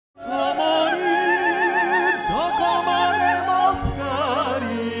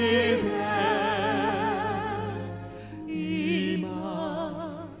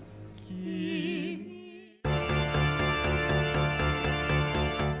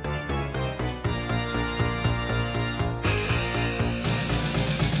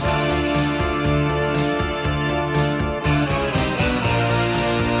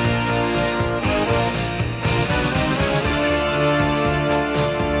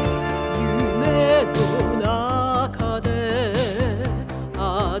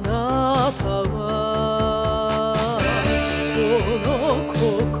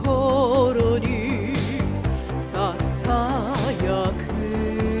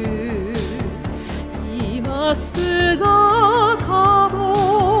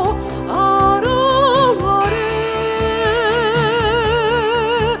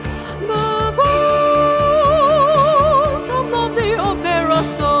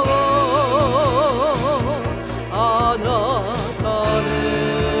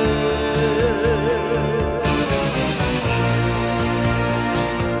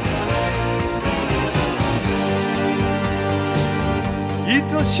愛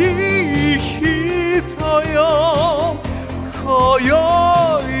しい人よ今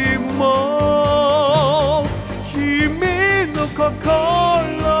宵も君の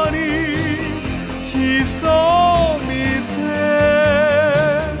心に潜みて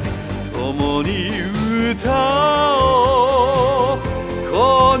共に歌おう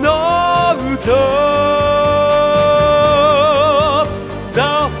この歌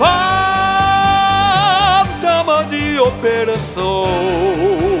オペラソ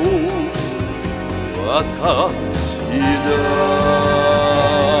私だ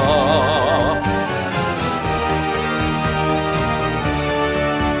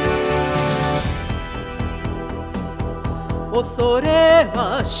恐れ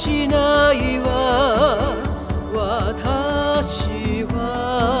はしないわ私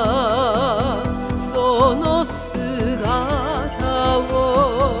はその姿を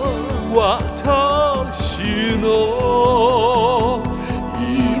私の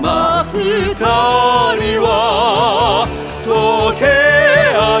今二人は溶け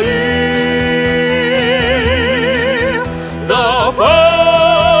合い The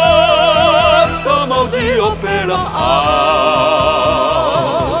Phantom of the Opera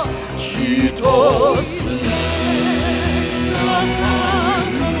一つに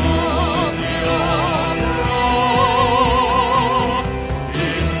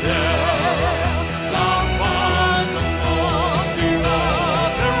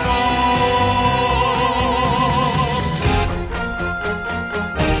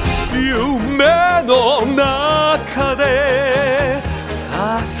夢の中で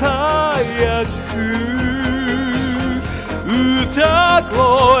ささやく歌声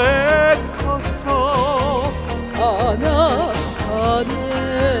こそあなたね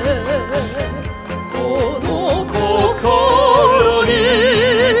この心に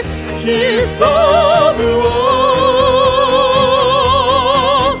潜む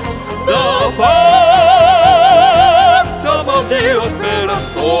The Phantom of the Opera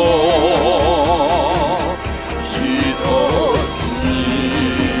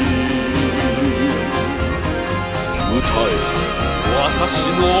私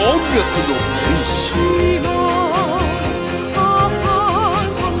の音楽の天使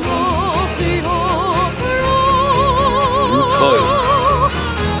歌え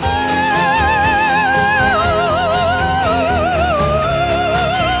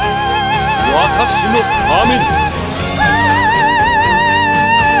私のために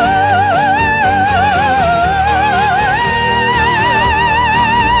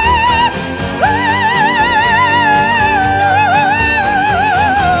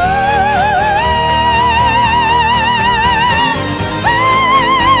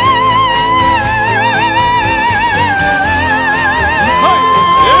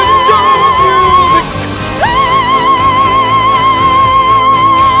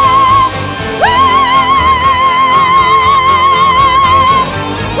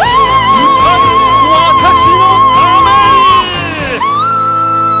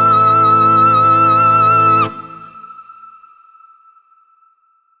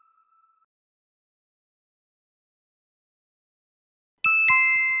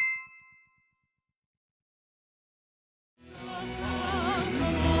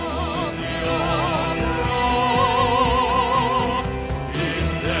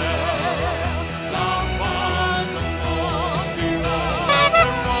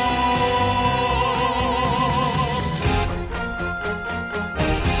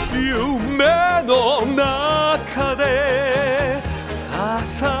夢の中でさ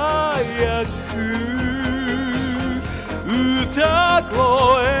さやく歌声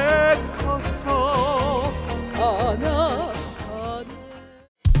こそあなたね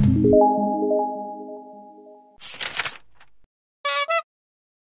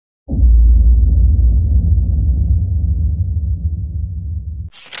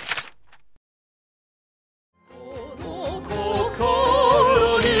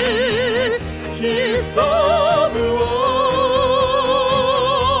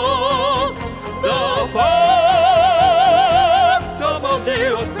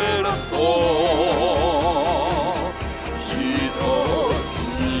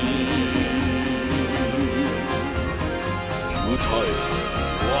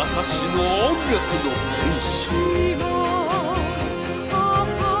私の音楽の天使